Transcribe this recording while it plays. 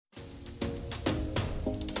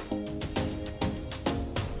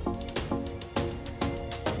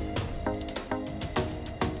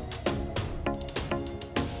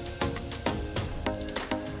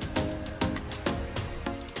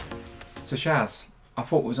So Shaz, I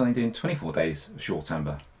thought we was only doing 24 days of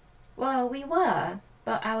SHAWTEMBER. Well, we were,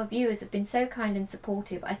 but our viewers have been so kind and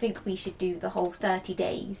supportive, I think we should do the whole 30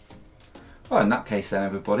 days. Well, in that case then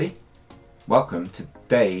everybody, welcome to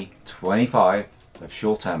day 25 of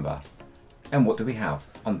SHAWTEMBER. And what do we have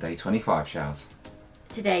on day 25, Shaz?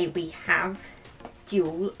 Today we have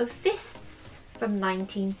Duel of Fists from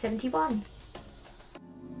 1971.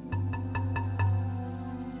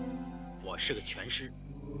 我是个拳师，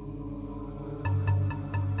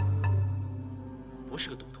不是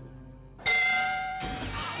个赌徒。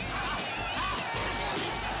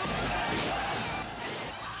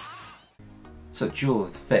 So Duel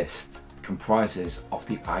of the Fist comprises of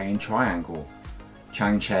the Iron Triangle,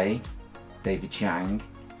 Chang Cheh, David Chiang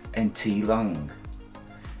and Ti Lung.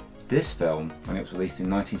 This film, when it was released in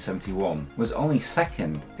 1971, was only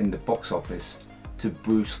second in the box office to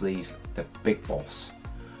Bruce Lee's The Big Boss.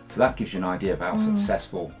 So that gives you an idea of how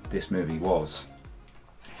successful this movie was.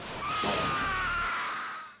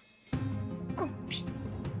 公平，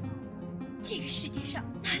这个世界上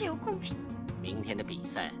哪里有公平？明天的比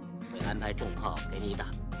赛会安排重炮给你打。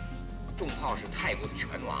重炮是泰国的拳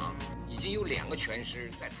王，已经有2个拳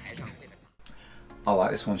师在台上为他打。 I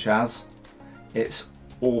like this one, Shaz. It's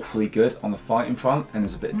awfully good on the fighting front and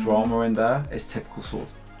there's a bit of drama in there. It's typical sort of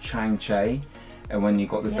Chang Cheh. And when you've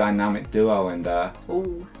got the dynamic duo in there.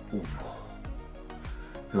 Ooh. Ooh.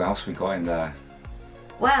 Who else we got in there?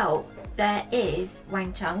 Well, there is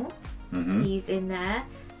Wang Chung. Mm-hmm. He's in there.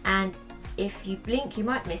 And if you blink, you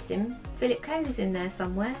might miss him. Philip Koh's in there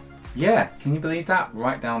somewhere. Yeah, can you believe that?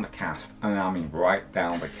 Right down the cast. And I mean right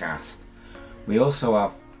down the cast. We also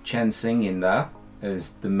have Chen Sing in there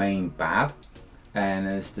as the main bad. And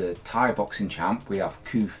as the Thai boxing champ, we have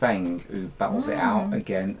Ku Feng, who battles it out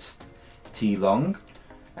against Ti Lung.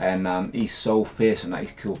 And he's so fearsome that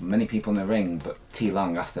he's killed many people in the ring, but Ti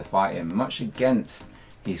Lung has to fight him, much against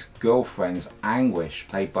his girlfriend's anguish,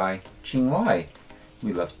 played by Ching Li.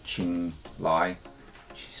 We love Ching Li.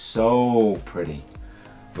 She's so pretty,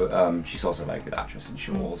 but she's also a very good actress in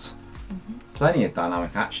shorts. Plenty of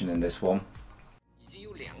dynamic action in this one. 已经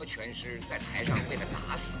有2个拳师在台上被他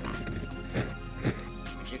打死了。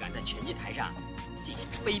只敢在拳击台上进行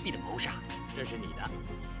卑鄙的谋杀，这是你的，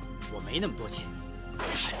我没那么多钱。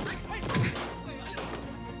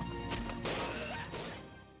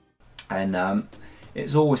 And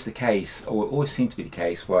it's always the case, or it always seemed to be the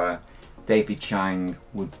case, where David Chiang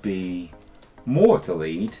would be more of the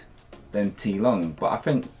lead than Ti Lung. But I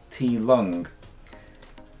think Ti Lung,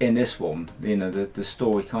 in this one, you know, the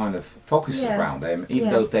story kind of focuses around him, even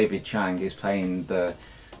though David Chiang is playing the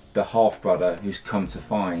half brother who's come to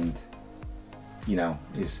find, you know,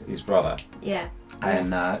 his brother. Yeah.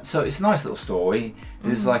 And so it's a nice little story.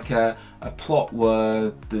 There's like a plot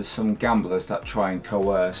where there's some gamblers that try and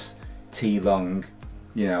coerce Ti Lung,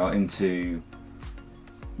 you know, into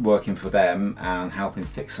working for them and helping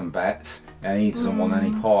fix some bets, and he doesn't want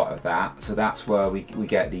any part of that. So that's where we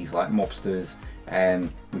get these like mobsters,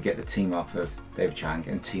 and we get the team up of David Chiang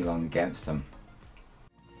and Ti Lung against them.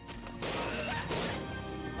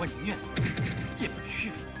 我宁愿死，也不屈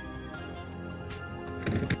服。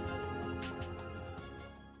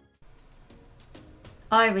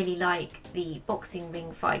 I really like the boxing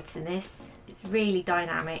ring fights in this. It's really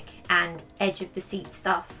dynamic and edge of the seat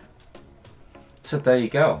stuff. So there you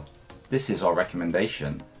go. This is our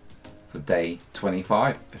recommendation for day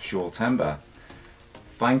 25 of SHAWTEMBER.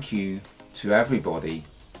 Thank you to everybody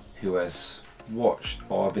who has watched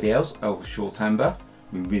our videos over SHAWTEMBER.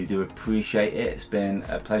 We really do appreciate it. It's been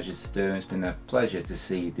a pleasure to do. It's been a pleasure to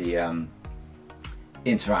see the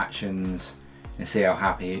interactions and see how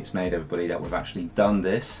happy it's made everybody that we've actually done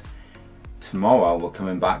this. Tomorrow we're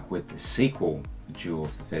coming back with the sequel, Duel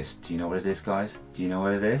of the Fist. Do you know what it is, guys? Do you know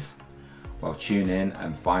what it is? Well, tune in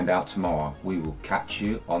and find out tomorrow. We will catch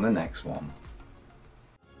you on the next one.